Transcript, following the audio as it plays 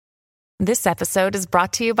This episode is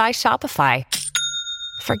brought to you by Shopify.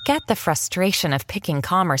 Forget the frustration of picking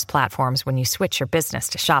commerce platforms when you switch your business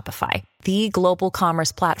to Shopify, the global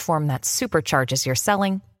commerce platform that supercharges your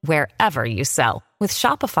selling wherever you sell. With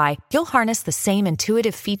Shopify, you'll harness the same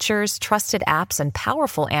intuitive features, trusted apps, and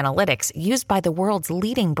powerful analytics used by the world's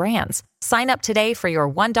leading brands. Sign up today for your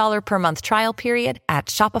 $1 per month trial period at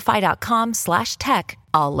shopify.com/tech,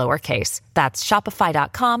 all lowercase. That's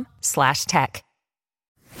shopify.com/tech.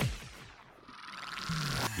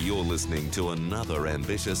 You're listening to another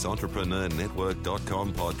ambitious Entrepreneur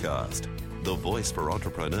Network.com podcast, the voice for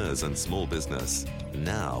entrepreneurs and small business.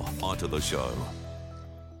 Now, onto the show.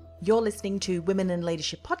 You're listening to Women in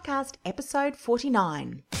Leadership Podcast, episode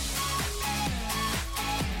 49.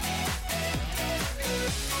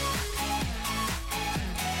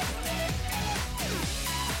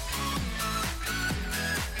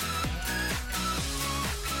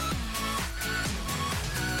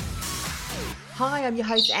 Hi, I'm your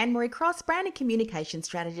host, Anne-Marie Cross, brand and communication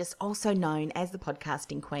strategist, also known as the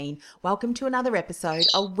Podcasting Queen. Welcome to another episode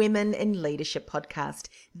of Women in Leadership Podcast,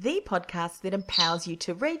 the podcast that empowers you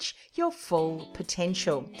to reach your full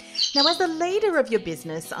potential. Now, as a leader of your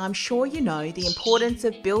business, I'm sure you know the importance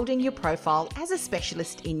of building your profile as a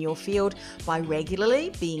specialist in your field by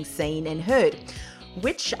regularly being seen and heard,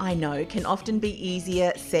 which I know can often be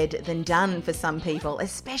easier said than done for some people,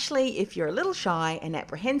 especially if you're a little shy and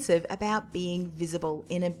apprehensive about being visible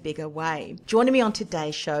in a bigger way. Joining me on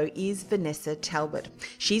today's show is Vanessa Talbot.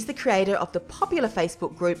 She's the creator of the popular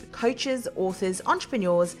Facebook group Coaches, Authors,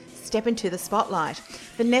 Entrepreneurs Step Into the Spotlight.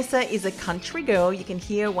 Vanessa is a country girl, you can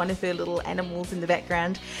hear one of her little animals in the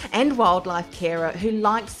background, and wildlife carer who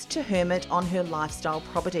likes to hermit on her lifestyle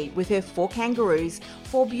property with her 4 kangaroos,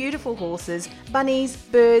 4 beautiful horses, bunnies,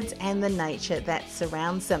 birds, and the nature that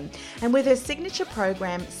surrounds them. And with her signature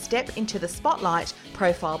program, Step Into the Spotlight,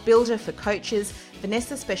 Profile Builder for Coaches,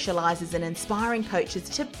 Vanessa specialises in inspiring coaches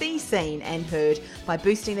to be seen and heard by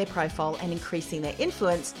boosting their profile and increasing their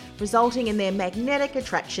influence, resulting in their magnetic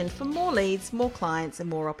attraction for more leads, more clients, and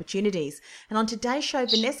more opportunities. And on today's show,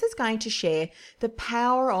 Vanessa is going to share the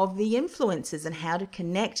power of the influencers and how to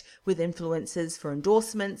connect with influencers for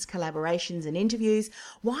endorsements, collaborations, and interviews,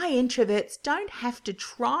 why introverts don't have to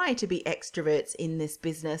try to be extroverts in this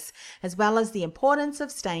business, as well as the importance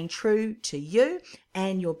of staying true to you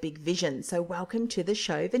and your big vision. So welcome to the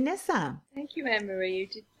show, Vanessa. Thank you, Anne-Marie. You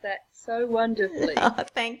did that so wonderfully. Oh,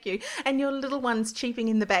 thank you. And your little one's cheeping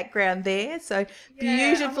in the background there, so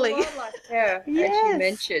beautifully. I'm a wildlife carer, Yes. as you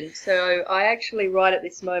mentioned. So I actually, right at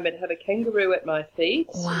this moment, have a kangaroo at my feet,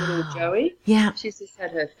 little Joey. Yeah. She's just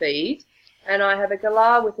had her feed. And I have a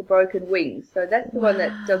galah with a broken wing. So that's the one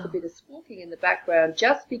that does a bit of squawking in the background,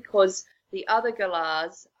 just because the other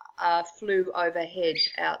galahs flew overhead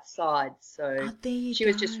outside, so she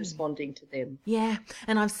was just responding to them. Yeah,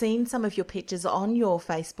 and I've seen some of your pictures on your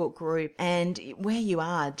Facebook group, and where you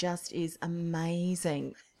are just is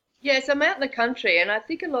amazing. Yes, I'm out in the country, and I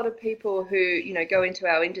think a lot of people who, go into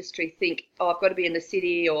our industry think, oh, I've got to be in the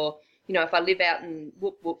city, or, if I live out in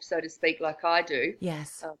whoop, so to speak, like I do,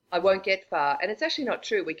 yes, I won't get far. And it's actually not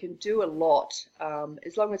true. We can do a lot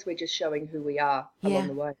as long as we're just showing who we are along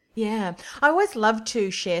the way. Yeah, I always love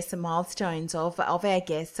to share some milestones of our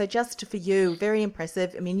guests. So just for you, very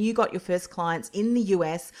impressive. I mean, you got your first clients in the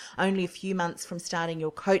US only a few months from starting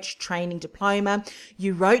your coach training diploma.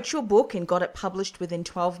 You wrote your book and got it published within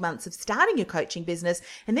 12 months of starting your coaching business.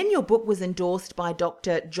 And then your book was endorsed by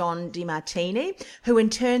Dr. John Demartini, who in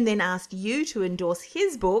turn then asked you to endorse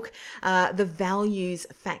his book, The Values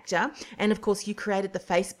Factor. And of course, you created the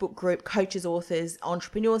Facebook group Coaches, Authors,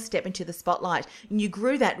 Entrepreneurs Step Into the Spotlight. And you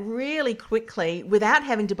grew that really quickly without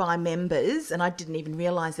having to buy members, and I didn't even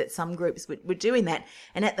realize that some groups were doing that.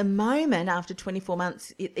 And at the moment, after 24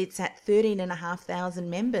 months, it's at 13,500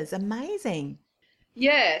 members. Amazing.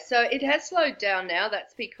 Yeah, so it has slowed down now.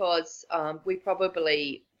 That's because we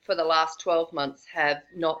probably, for the last 12 months, have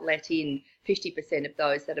not let in 50% of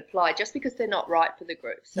those that apply, just because they're not right for the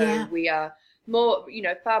group. So we are more,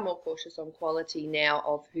 far more cautious on quality now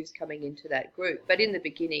of who's coming into that group. But in the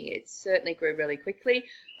beginning, it certainly grew really quickly.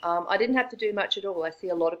 I didn't have to do much at all. I see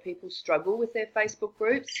a lot of people struggle with their Facebook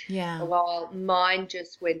groups, while mine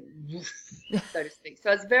just went woof, so to speak. So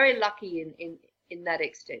I was very lucky in that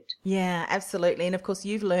extent. Yeah, absolutely. And of course,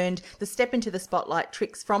 you've learned the step into the spotlight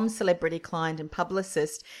tricks from celebrity, client, and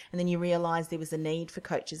publicist. And then you realised there was a need for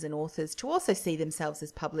coaches and authors to also see themselves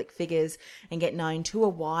as public figures and get known to a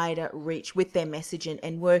wider reach with their message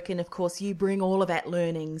and work. And of course, you bring all of that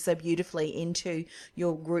learning so beautifully into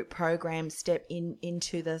your group program, step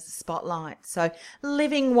into the spotlight. So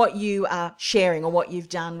living what you are sharing or what you've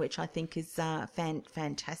done, which I think is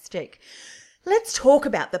fantastic. Let's talk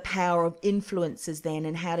about the power of influencers then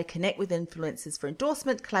and how to connect with influencers for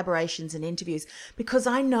endorsement, collaborations and interviews, because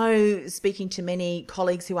I know, speaking to many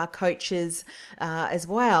colleagues who are coaches as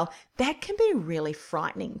well, that can be really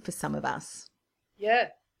frightening for some of us. Yeah,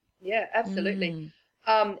 absolutely.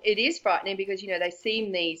 It is frightening because, they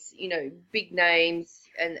seem these, big names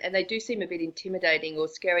and they do seem a bit intimidating or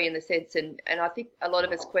scary in the sense. And I think a lot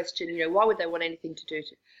of us question, why would they want anything to do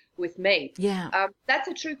with me? Yeah. That's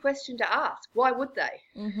a true question to ask. Why would they?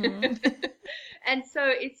 Mm-hmm. And so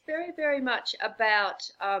it's very, very much about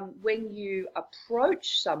when you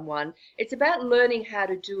approach someone, it's about learning how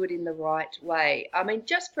to do it in the right way. I mean,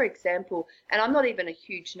 just for example, and I'm not even a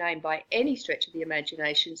huge name by any stretch of the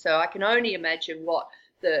imagination, so I can only imagine what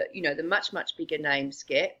the much, much bigger names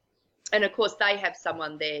get. And of course, they have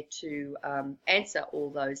someone there to answer all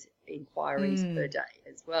those inquiries per day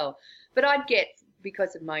as well. But I'd get,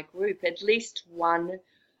 because of my group, at least one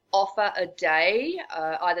offer a day,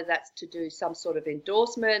 either that's to do some sort of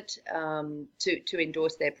endorsement, to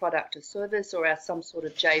endorse their product or service, or as some sort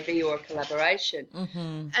of JV or collaboration.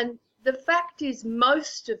 Mm-hmm. And the fact is,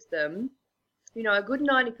 most of them, a good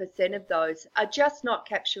 90% of those are just not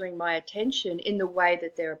capturing my attention in the way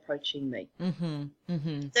that they're approaching me. Mm-hmm.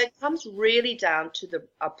 Mm-hmm. So it comes really down to the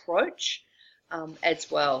approach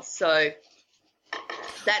as well. So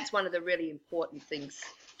that's one of the really important things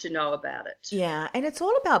to know about it. Yeah, and it's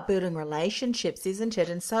all about building relationships, isn't it?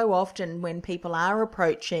 And so often when people are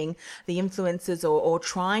approaching the influencers or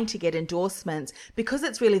trying to get endorsements, because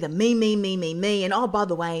it's really the me, and oh, by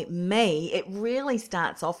the way, me, it really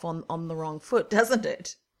starts off on the wrong foot, doesn't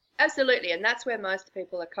it? Absolutely, and that's where most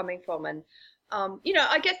people are coming from. And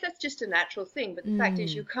I guess that's just a natural thing. But the fact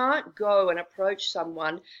is, you can't go and approach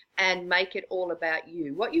someone and make it all about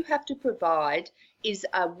you. What you have to provide is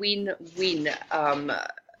a win-win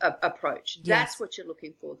approach. Yes. That's what you're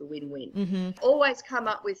looking for, the win-win. Mm-hmm. Always come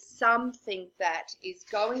up with something that is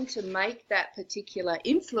going to make that particular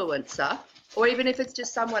influencer, or even if it's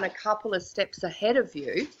just someone a couple of steps ahead of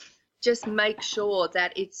you, just make sure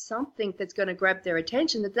that it's something that's going to grab their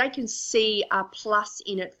attention, that they can see a plus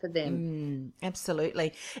in it for them.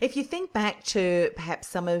 Absolutely. If you think back to perhaps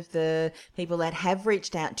some of the people that have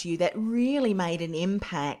reached out to you that really made an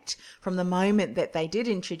impact from the moment that they did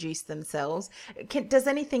introduce themselves, does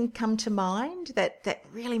anything come to mind that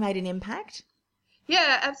really made an impact?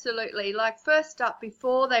 Yeah, absolutely. Like, first up,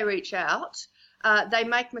 before they reach out, they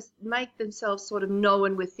make themselves sort of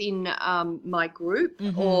known within my group,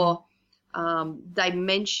 or they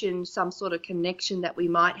mention some sort of connection that we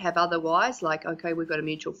might have otherwise, like, okay, we've got a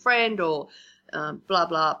mutual friend or blah,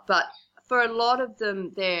 blah. But for a lot of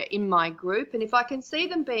them, they're in my group. And if I can see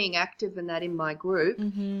them being active in that in my group,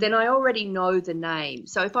 then I already know the name.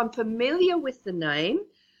 So if I'm familiar with the name,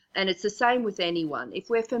 and it's the same with anyone, if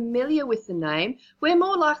we're familiar with the name, we're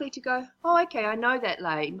more likely to go, oh, okay, I know that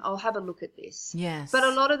name, I'll have a look at this. Yes. But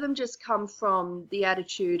a lot of them just come from the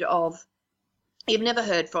attitude of, you've never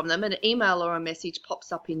heard from them, and an email or a message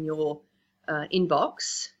pops up in your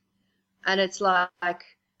inbox, and it's like,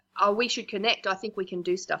 oh, we should connect, I think we can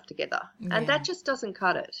do stuff together. Yeah. And that just doesn't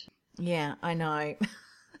cut it. Yeah, I know.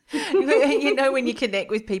 When you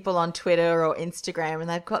connect with people on Twitter or Instagram and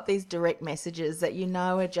they've got these direct messages that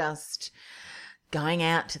are just going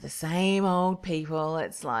out to the same old people,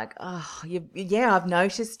 it's like, oh, I've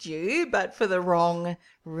noticed you, but for the wrong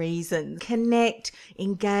reasons. Connect,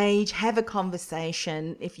 engage, have a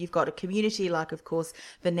conversation. If you've got a community, like, of course,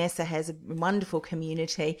 Vanessa has a wonderful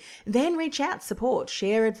community, then reach out, support,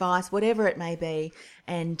 share advice, whatever it may be,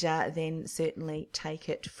 and then certainly take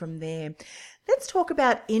it from there. Let's talk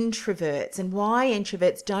about introverts and why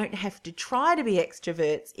introverts don't have to try to be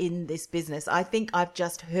extroverts in this business. I think I've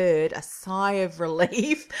just heard a sigh of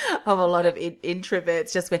relief of a lot of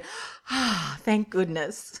introverts just went, thank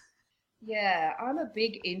goodness. Yeah, I'm a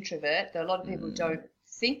big introvert, though a lot of people don't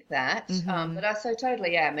think that, but I so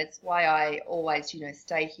totally am. It's why I always,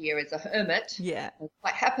 stay here as a hermit. Yeah.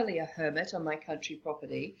 Quite happily a hermit on my country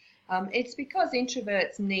property. It's because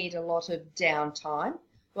introverts need a lot of downtime.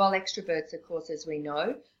 While extroverts, of course, as we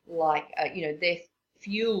know, they're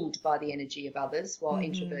fueled by the energy of others, while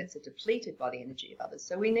introverts are depleted by the energy of others.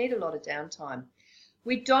 So we need a lot of downtime.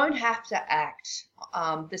 we don't have to act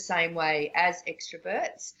the same way as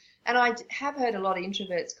extroverts. And I have heard a lot of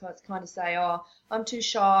introverts kind of say, oh, I'm too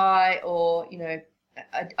shy, or,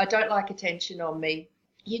 I don't like attention on me.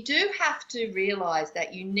 You do have to realize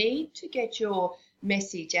that you need to get your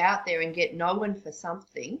message out there and get known for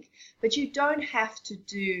something, but you don't have to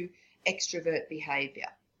do extrovert behavior.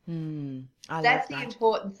 That's the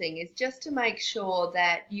important thing, is just to make sure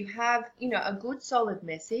that you have, a good solid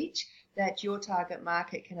message that your target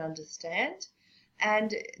market can understand,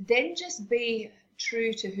 and then just be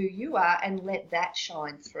true to who you are and let that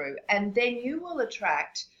shine through. And then you will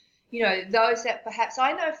attract, those that perhaps,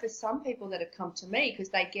 I know for some people that have come to me because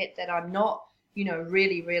they get that I'm not,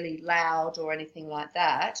 really, really loud or anything like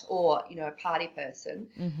that, or, a party person.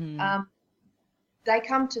 They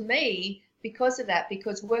come to me because of that,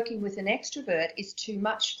 because working with an extrovert is too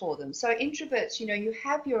much for them. So introverts, you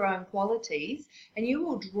have your own qualities, and you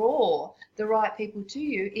will draw the right people to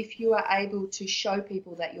you if you are able to show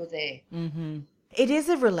people that you're there. It is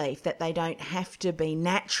a relief that they don't have to be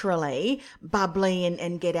naturally bubbly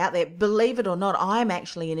and get out there. Believe it or not, I'm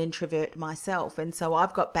actually an introvert myself. And so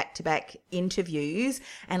I've got back-to-back interviews.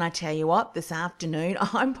 And I tell you what, this afternoon,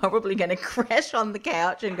 I'm probably going to crash on the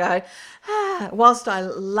couch and go, whilst I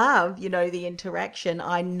love, the interaction,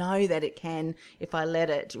 I know that it can, if I let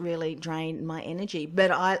it, really drain my energy.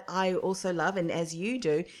 But I also love, and as you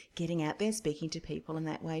do, getting out there, speaking to people in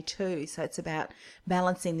that way too. So it's about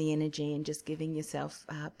balancing the energy and just giving yourself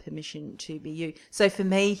permission to be you. So for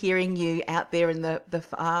me, hearing you out there in the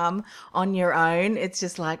farm on your own, it's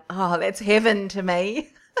just like, oh, that's heaven to me.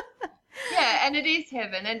 Yeah, and it is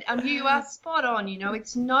heaven, and you are spot on.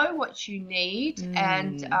 It's know what you need,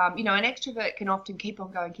 and an extrovert can often keep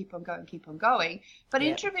on going, but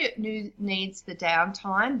introvert needs the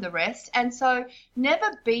downtime, the rest, and so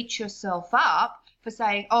never beat yourself up for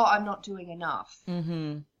saying, oh, I'm not doing enough.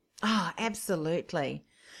 Oh, absolutely.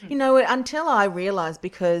 Until I realised,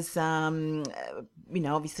 because,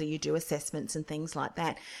 obviously you do assessments and things like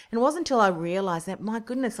that. And it wasn't until I realised that, my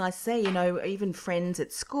goodness, I see, even friends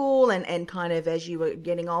at school and kind of as you were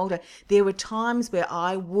getting older, there were times where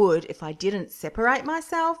I would, if I didn't separate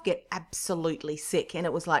myself, get absolutely sick. And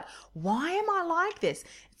it was like, why am I like this?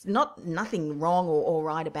 It's nothing wrong or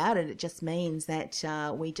right about it. It just means that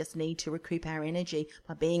we just need to recoup our energy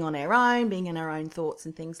by being on our own, being in our own thoughts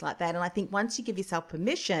and things like that. And I think once you give yourself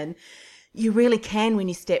permission, you really can, when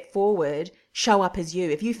you step forward, show up as you.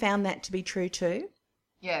 Have you found that to be true too?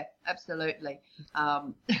 Yeah, absolutely.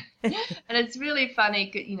 And it's really funny,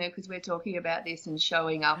 because we're talking about this and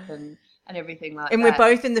showing up and everything like that. And we're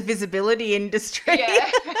both in the visibility industry. Yeah.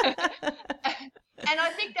 And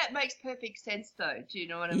I think that makes perfect sense, though. Do you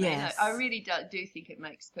know what I mean? Yes. I really do think it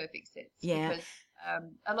makes perfect sense. Yeah. Because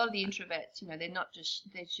a lot of the introverts,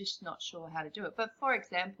 they're just not sure how to do it. But for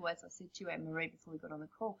example, as I said to you, Anne-Marie, before we got on the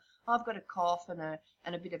call, I've got a cough and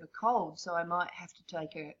a bit of a cold, so I might have to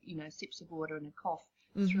take sips of water and a cough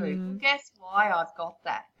through. Well, guess why I've got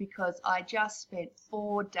that? Because I just spent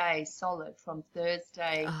 4 days solid from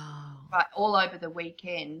Thursday, right, all over the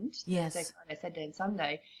weekend. Yes. Thursday, Friday, Saturday, and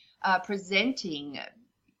Sunday. Presenting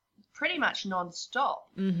pretty much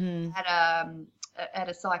non-stop at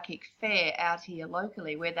a psychic fair out here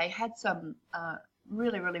locally, where they had some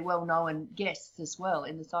really, really well-known guests as well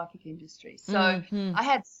in the psychic industry. So I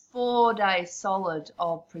had 4 days solid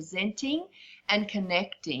of presenting and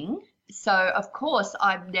connecting. So, of course,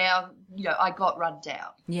 I'm now, I got run down.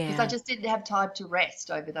 Yeah. Because I just didn't have time to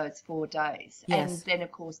rest over those 4 days. Yes. And then,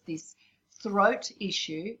 of course, this throat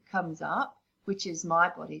issue comes up, which is my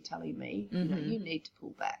body telling me, you need to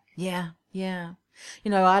pull back. Yeah, yeah.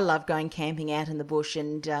 I love going camping out in the bush,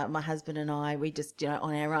 and my husband and I, we just,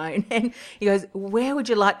 on our own. And he goes, where would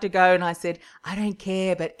you like to go? And I said, I don't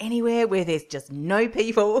care, but anywhere where there's just no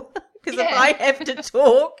people. Because if I have to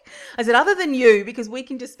talk, I said, other than you, because we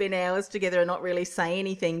can just spend hours together and not really say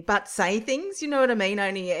anything, but say things, you know what I mean?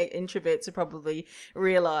 Only introverts will probably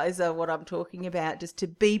realise what I'm talking about, just to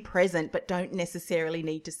be present, but don't necessarily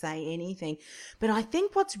need to say anything. But I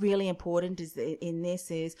think what's really important in this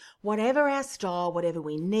is whatever our style, whatever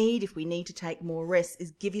we need, if we need to take more rest, is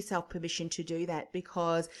give yourself permission to do that.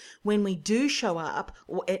 Because when we do show up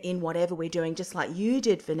in whatever we're doing, just like you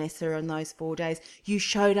did, Vanessa, on those 4 days, you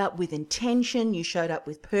showed up with intention, you showed up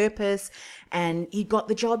with purpose, and you got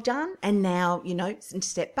the job done. And now,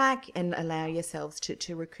 step back and allow yourselves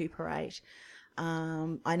to recuperate.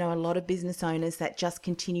 I know a lot of business owners that just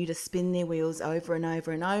continue to spin their wheels over and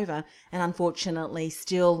over and over, and unfortunately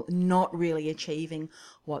still not really achieving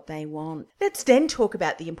what they want. Let's then talk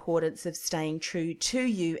about the importance of staying true to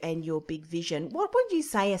you and your big vision. What would you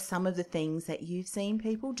say are some of the things that you've seen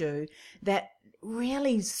people do that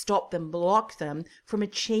really stop them, block them from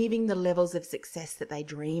achieving the levels of success that they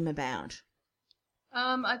dream about?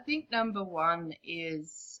 I think number one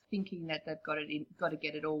is thinking that they've got to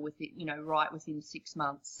get it all right within 6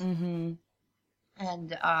 months, Mm-hmm.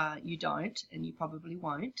 and you don't, and you probably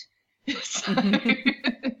won't. So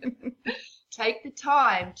take the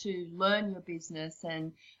time to learn your business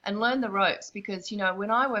and learn the ropes, because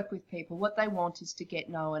when I work with people, what they want is to get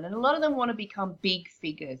known, and a lot of them want to become big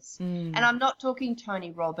figures. And I'm not talking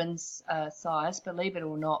Tony Robbins size, believe it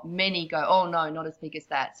or not. Many go, oh no, not as big as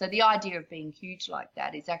that. So the idea of being huge like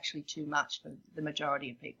that is actually too much for the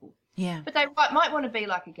majority of people. Yeah. But they might want to be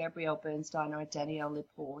like a Gabrielle Bernstein or a Danielle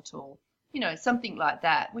Laporte, or something like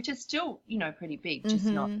that, which is still pretty big, just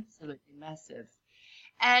not absolutely massive.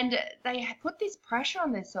 And they put this pressure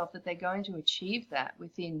on themselves that they're going to achieve that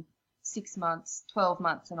within 6 months, 12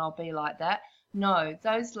 months, and I'll be like that. No,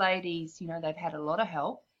 those ladies, they've had a lot of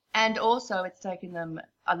help. And also it's taken them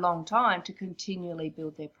a long time to continually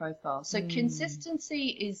build their profile. So consistency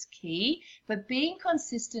is key, but being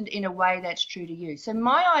consistent in a way that's true to you. So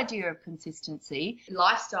my idea of consistency,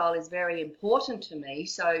 lifestyle is very important to me.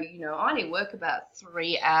 So, I only work about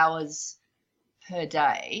 3 hours per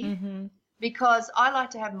day. Mm-hmm. Because I like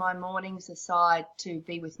to have my mornings aside to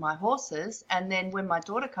be with my horses. And then when my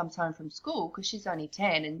daughter comes home from school, because she's only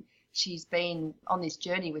 10 and she's been on this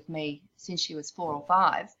journey with me since she was 4 or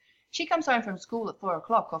 5, she comes home from school at 4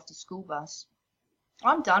 o'clock off the school bus.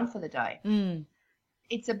 I'm done for the day.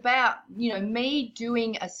 It's about, me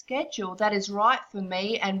doing a schedule that is right for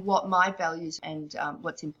me and what my values and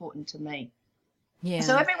what's important to me. Yeah.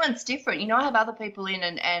 So everyone's different. I have other people in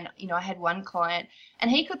and I had one client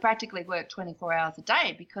and he could practically work 24 hours a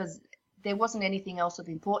day because there wasn't anything else of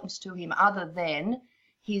importance to him other than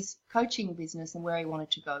his coaching business and where he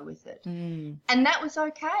wanted to go with it. And that was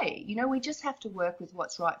okay. We just have to work with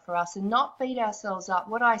what's right for us and not beat ourselves up.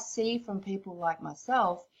 What I see from people like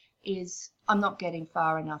myself is I'm not getting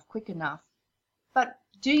far enough, quick enough. But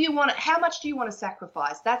how much do you want to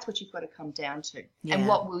sacrifice? That's what you've got to come down to. Yeah. And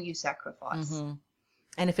what will you sacrifice? Mm-hmm.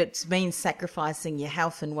 And if it means sacrificing your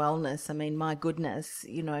health and wellness, I mean, my goodness,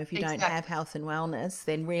 if you don't have health and wellness,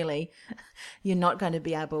 then really you're not going to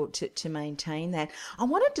be able to maintain that. I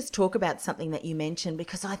want to just talk about something that you mentioned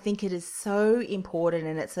because I think it is so important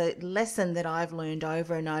and it's a lesson that I've learned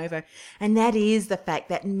over and over. And that is the fact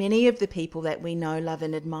that many of the people that we know, love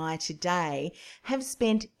and admire today have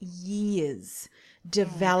spent years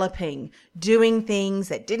developing, doing things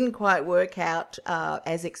that didn't quite work out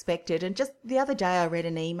as expected. And just the other day I read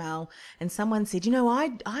an email and someone said,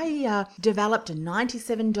 I developed a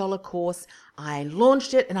 $97 course. I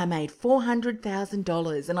launched it and I made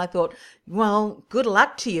 $400,000. And I thought, well, good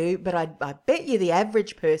luck to you, but I bet you the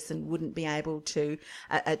average person wouldn't be able to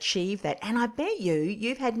achieve that. And I bet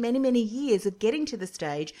you've had many, many years of getting to the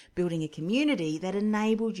stage, building a community that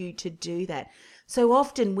enabled you to do that. So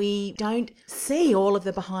often we don't see all of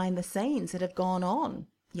the behind the scenes that have gone on.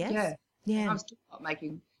 Yes? Yeah. I'm still not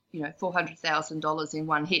making, $400,000 in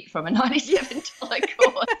one hit from a $97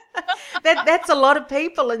 course. That's a lot of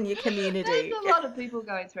people in your community. There's a lot of people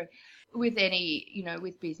going through. With any,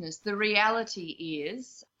 with business, the reality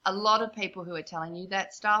is a lot of people who are telling you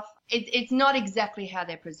that stuff, it's not exactly how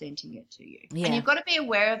they're presenting it to you. Yeah. And you've got to be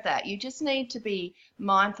aware of that. You just need to be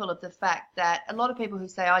mindful of the fact that a lot of people who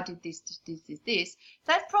say, I did this,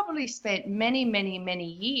 they've probably spent many, many,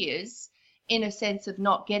 many years in a sense of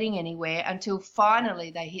not getting anywhere until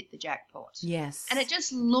finally they hit the jackpot. Yes. And it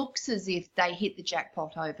just looks as if they hit the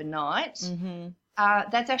jackpot overnight. Mm-hmm.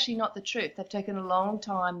 That's actually not the truth. They've taken a long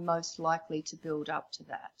time, most likely, to build up to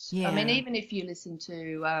that. Yeah. I mean, even if you listen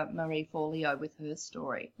to Marie Forleo with her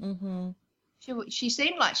story, she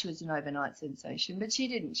seemed like she was an overnight sensation, but she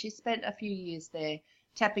didn't. She spent a few years there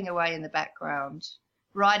tapping away in the background,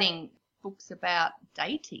 writing books about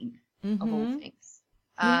dating, of all things,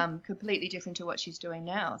 completely different to what she's doing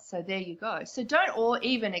now. So there you go. So don't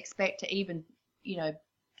even expect to even,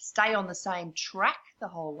 stay on the same track the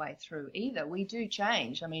whole way through either. We do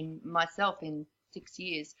change. I mean, myself in 6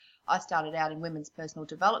 years, I started out in women's personal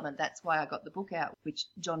development. That's why I got the book out, which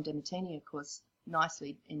John DeMartini, of course,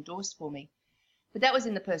 nicely endorsed for me. But that was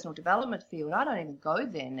in the personal development field. I don't even go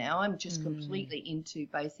there now. I'm just completely into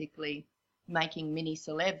basically making mini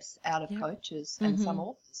celebs out of coaches and some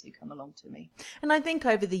authors who come along to me. And I think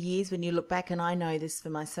over the years, when you look back, and I know this for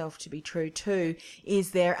myself to be true too,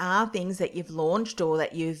 is there are things that you've launched or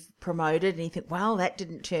that you've promoted and you think, well, that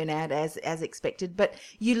didn't turn out as expected. But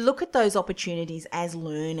you look at those opportunities as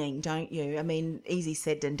learning, don't you? I mean, easy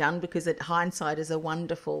said than done, because hindsight is a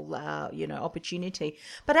wonderful, opportunity.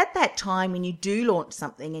 But at that time when you do launch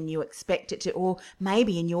something and you expect it to, or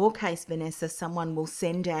maybe in your case, Vanessa, someone will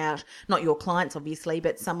send out, not your clients obviously,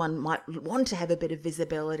 but someone might want to have a bit of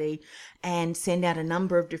visibility and send out a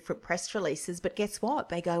number of different press releases, but guess what?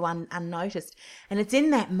 They go unnoticed. And it's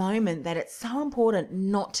in that moment that it's so important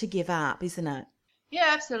not to give up, isn't it? Yeah,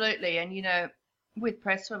 absolutely. And, with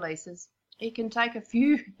press releases, it can take a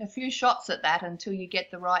few shots at that until you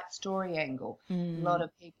get the right story angle. A lot of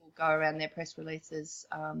people go around their press releases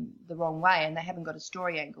the wrong way, and they haven't got a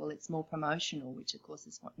story angle. It's more promotional, which of course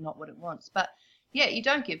is not what it wants. But yeah, you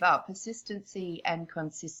don't give up. Persistency and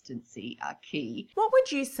consistency are key. What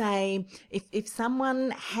would you say if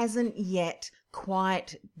someone hasn't yet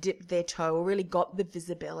quite dipped their toe or really got the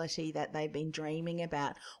visibility that they've been dreaming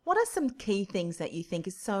about? What are some key things that you think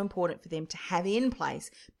is so important for them to have in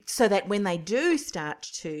place so that when they do start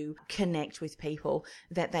to connect with people,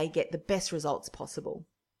 that they get the best results possible?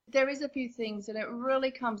 There is a few things, and it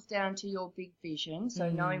really comes down to your big vision. So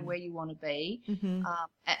knowing where you want to be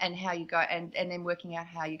and how you go, and then working out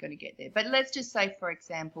how you're going to get there. But let's just say, for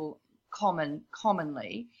example,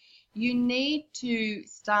 commonly, you need to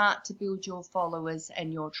start to build your followers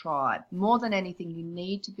and your tribe. More than anything, you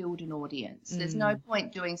need to build an audience. There's no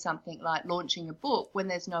point doing something like launching a book when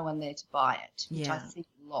there's no one there to buy it, which I see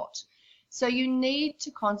a lot. So you need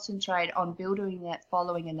to concentrate on building that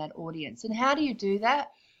following and that audience. And how do you do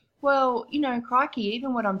that? Well, crikey,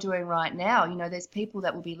 even what I'm doing right now, there's people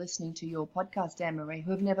that will be listening to your podcast, Anne-Marie,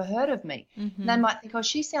 who have never heard of me. And they might think, oh,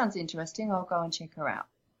 she sounds interesting. I'll go and check her out.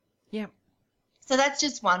 Yeah. So that's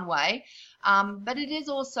just one way. But it is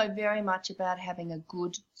also very much about having a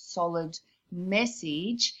good, solid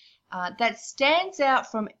message that stands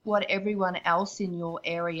out from what everyone else in your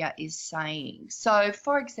area is saying. So,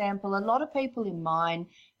 for example, a lot of people in mine,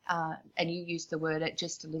 and you used the word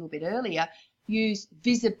just a little bit earlier, use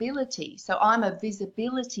visibility. So I'm a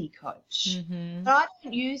visibility coach. But I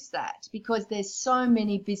don't use that because there's so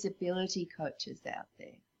many visibility coaches out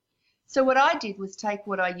there. So what I did was take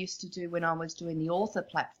what I used to do when I was doing the author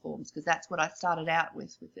platforms, because that's what I started out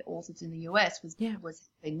with the authors in the US, was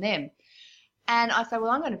helping them. And I said,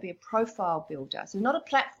 well, I'm going to be a profile builder. So not a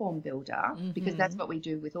platform builder, because that's what we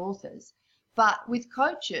do with authors. But with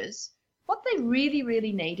coaches, what they really,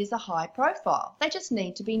 really need is a high profile. They just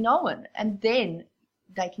need to be known, and then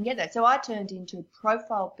they can get that. So I turned into a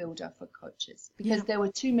profile builder for coaches because there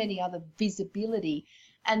were too many other visibility,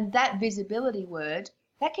 and that visibility word,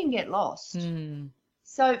 that can get lost.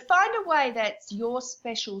 So find a way that's your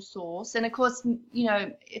special sauce. And of course,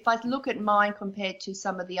 if I look at mine compared to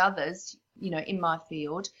some of the others, in my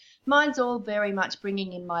field, mine's all very much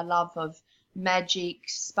bringing in my love of magic,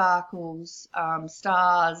 sparkles,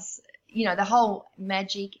 stars, the whole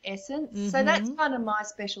magic essence. So that's kind of my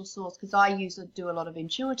special sauce, because I do a lot of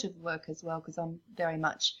intuitive work as well, because I'm very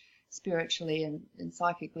much spiritually and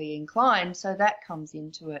psychically inclined. So that comes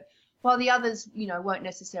into it. While the others, won't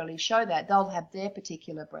necessarily show that. They'll have their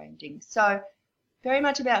particular branding. So very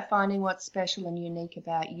much about finding what's special and unique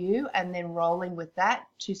about you, and then rolling with that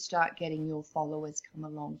to start getting your followers come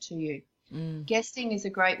along to you. Guesting is a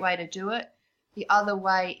great way to do it. The other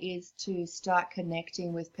way is to start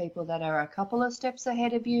connecting with people that are a couple of steps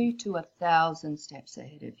ahead of you to 1,000 steps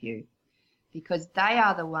ahead of you, because they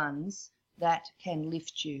are the ones that can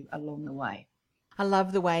lift you along the way. I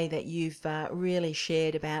love the way that you've really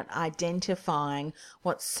shared about identifying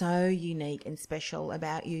what's so unique and special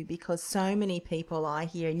about you, because so many people I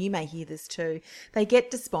hear, and you may hear this too, they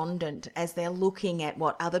get despondent as they're looking at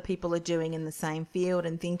what other people are doing in the same field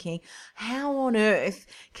and thinking, how on earth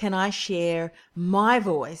can I share my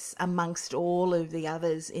voice amongst all of the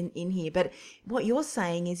others in here? But what you're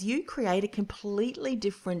saying is you create a completely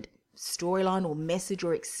different storyline or message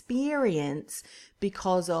or experience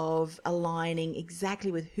because of aligning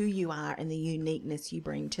exactly with who you are and the uniqueness you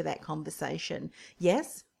bring to that conversation.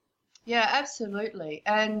 Yes? Yeah, absolutely.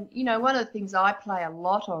 And, one of the things I play a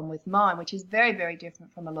lot on with mine, which is very, very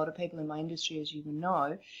different from a lot of people in my industry, as you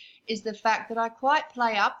know, is the fact that I quite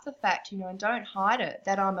play up the fact, and don't hide it,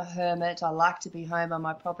 that I'm a hermit. I like to be home on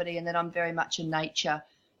my property, and that I'm very much a nature,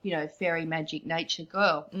 fairy magic nature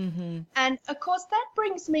girl. And of course that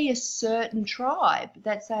brings me a certain tribe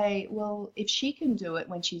that say, well, if she can do it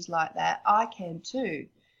when she's like that, I can too.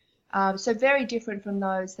 So very different from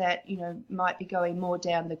those that, might be going more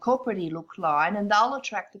down the corporate-y look line, and they'll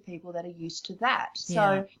attract the people that are used to that.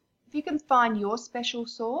 So if you can find your special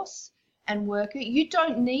sauce and work it, you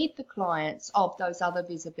don't need the clients of those other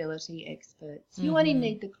visibility experts. You only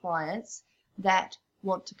need the clients that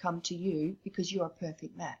want to come to you because you're a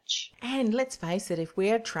perfect match. And let's face it, if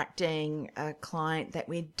we're attracting a client that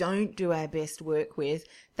we don't do our best work with,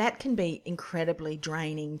 that can be incredibly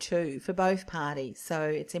draining too for both parties. So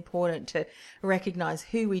it's important to recognise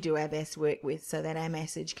who we do our best work with so that our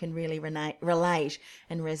message can really relate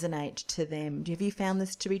and resonate to them. Have you found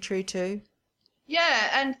this to be true too? Yeah,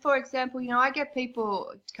 and for example, I get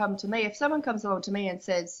people to come to me. If someone comes along to me and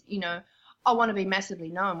says, I want to be massively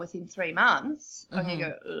known within 3 months, I'm going to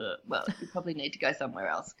go, well, you probably need to go somewhere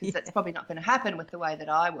else because that's probably not going to happen with the way that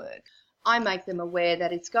I work. I make them aware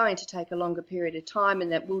that it's going to take a longer period of time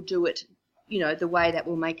and that we'll do it, the way that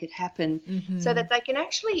will make it happen so that they can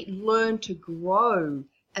actually learn to grow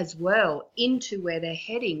as well into where they're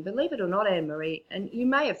heading. Believe it or not, Anne-Marie, and you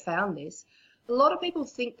may have found this, a lot of people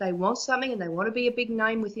think they want something and they want to be a big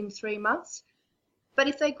name within 3 months. But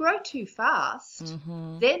if they grow too fast,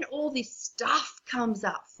 then all this stuff comes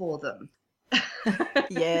up for them.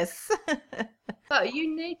 Yes. So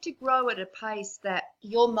you need to grow at a pace that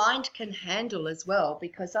your mind can handle as well,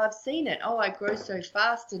 because I've seen it. Oh, I grew so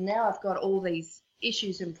fast and now I've got all these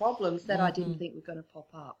issues and problems that I didn't think were going to pop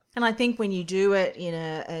up. And I think when you do it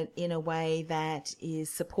in a way that is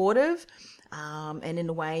supportive, and in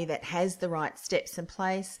a way that has the right steps in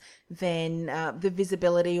place, then the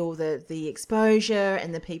visibility or the exposure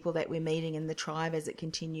and the people that we're meeting in the tribe as it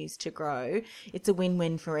continues to grow, it's a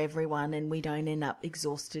win-win for everyone, and we don't end up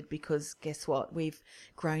exhausted because guess what? We've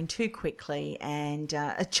grown too quickly and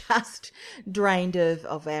just drained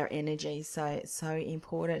of our energy. So it's so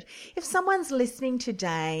important. If someone's listening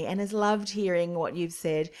today and has loved hearing what you've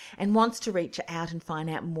said and wants to reach out and find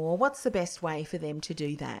out more, what's the best way for them to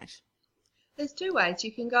do that? There's 2 ways.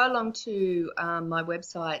 You can go along to my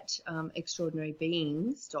website,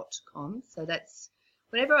 extraordinarybeings.com. So that's,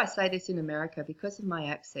 whenever I say this in America, because of my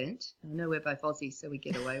accent, I know we're both Aussies, so we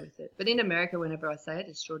get away with it. But in America, whenever I say it,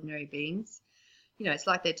 Extraordinary Beings, it's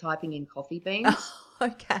like they're typing in coffee beans. Oh,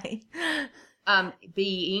 okay.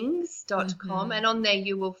 Beings.com, and on there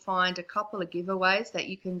you will find a couple of giveaways that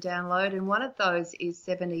you can download, and one of those is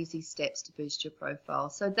 7 easy steps to boost your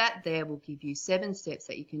profile. So that there will give you 7 steps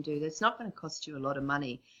that you can do that's not going to cost you a lot of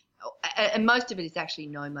money, and most of it is actually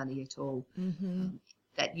no money at all,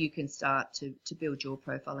 that you can start to build your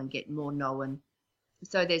profile and get more known.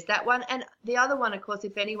 So there's that one, and the other one, of course,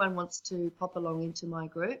 if anyone wants to pop along into my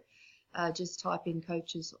group, just type in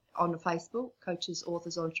coaches on Facebook, coaches,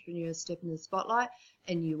 authors, entrepreneurs, step in the spotlight,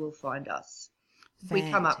 and you will find us. Fantastic.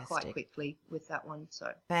 We come up quite quickly with that one.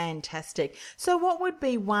 So fantastic. So what would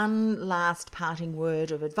be one last parting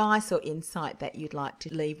word of advice or insight that you'd like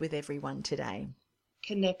to leave with everyone today?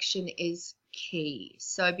 Connection is key.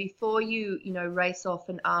 So before you race off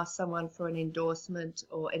and ask someone for an endorsement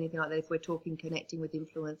or anything like that, if we're talking connecting with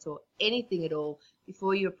influence or anything at all,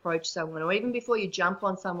 before you approach someone or even before you jump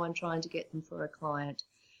on someone trying to get them for a client,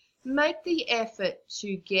 make the effort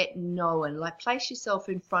to get known. Like, place yourself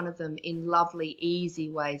in front of them in lovely, easy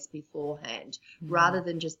ways beforehand, rather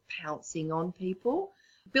than just pouncing on people.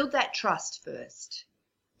 Build that trust first.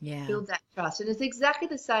 Yeah. Build that trust. And it's exactly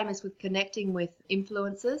the same as with connecting with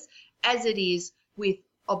influencers as it is with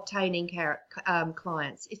obtaining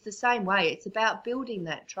clients. It's the same way. It's about building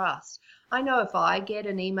that trust. I know if I get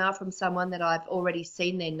an email from someone that I've already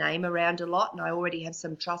seen their name around a lot and I already have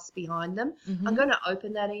some trust behind them, I'm going to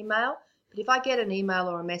open that email. But if I get an email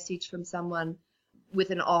or a message from someone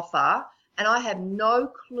with an offer and I have no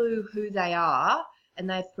clue who they are and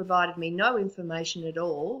they've provided me no information at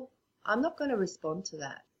all, I'm not going to respond to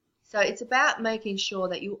that. So it's about making sure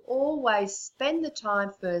that you always spend the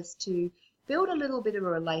time first to build a little bit of a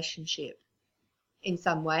relationship in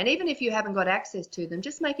some way. And even if you haven't got access to them,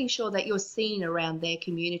 just making sure that you're seen around their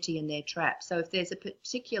community and their trap. So if there's a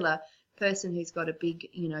particular person who's got a big,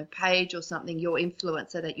 page or something, your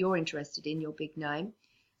influencer that you're interested in, your big name,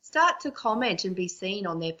 start to comment and be seen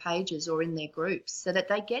on their pages or in their groups so that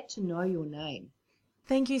they get to know your name.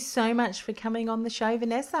 Thank you so much for coming on the show,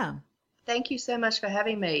 Vanessa. Thank you so much for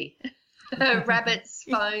having me. Rabbits,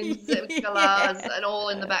 phones, galahs, and all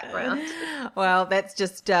in the background. Well, that's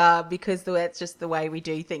just because that's just the way we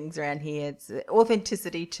do things around here. It's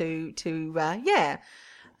authenticity to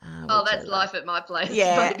that's life at my place.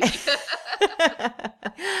 Yeah.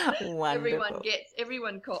 Wonderful.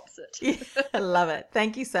 Everyone cops it. Yeah, I love it.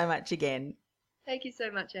 Thank you so much again. Thank you so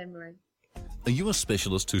much, Anne-Marie. Are you a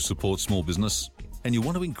specialist who supports small business? and you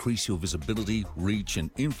want to increase your visibility, reach and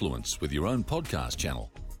influence with your own podcast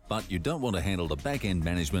channel, but you don't want to handle the back-end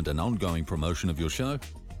management and ongoing promotion of your show?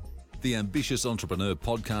 The Ambitious Entrepreneur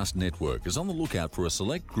Podcast Network is on the lookout for a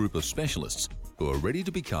select group of specialists who are ready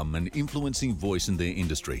to become an influencing voice in their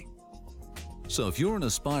industry. So if you're an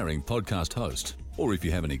aspiring podcast host, or if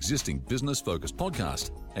you have an existing business-focused podcast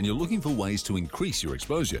and you're looking for ways to increase your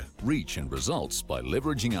exposure, reach and results by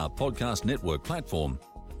leveraging our podcast network platform,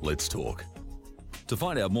 let's talk. To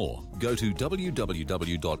find out more, go to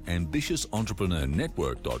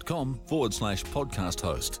www.ambitiousentrepreneurnetwork.com/podcast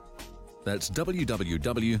host. That's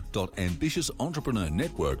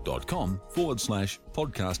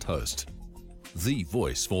www.ambitiousentrepreneurnetwork.com/podcast host. The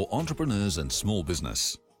voice for entrepreneurs and small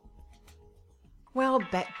business. Well,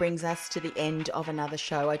 that brings us to the end of another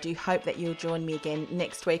show. I do hope that you'll join me again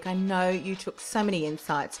next week. I know you took so many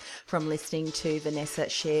insights from listening to Vanessa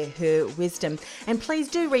share her wisdom. And please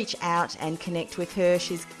do reach out and connect with her.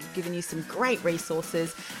 She's given you some great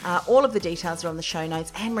resources. All of the details are on the show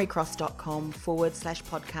notes,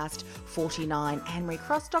 annemariecross.com/podcast 49.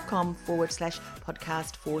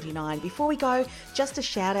 annemariecross.com/podcast 49. Before we go, just a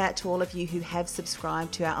shout out to all of you who have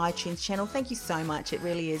subscribed to our iTunes channel. Thank you so much. It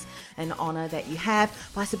really is an honour that you have.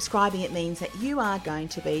 By subscribing, it means that you are going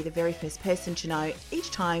to be the very first person to know each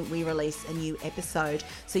time we release a new episode,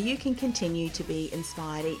 so you can continue to be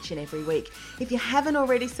inspired each and every week. If you haven't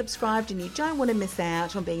already subscribed and you don't want to miss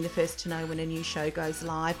out on being the first to know when a new show goes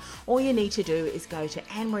live, all you need to do is go to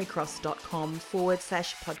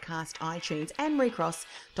annemariecross.com/podcast iTunes,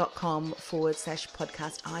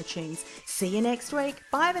 annemariecross.com/podcast iTunes. See you next week.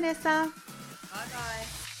 Bye, Vanessa. Bye-bye.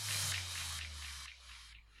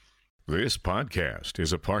 This podcast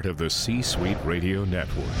is a part of the C-Suite Radio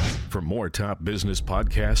Network. For more top business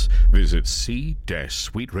podcasts, visit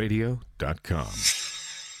c-suiteradio.com.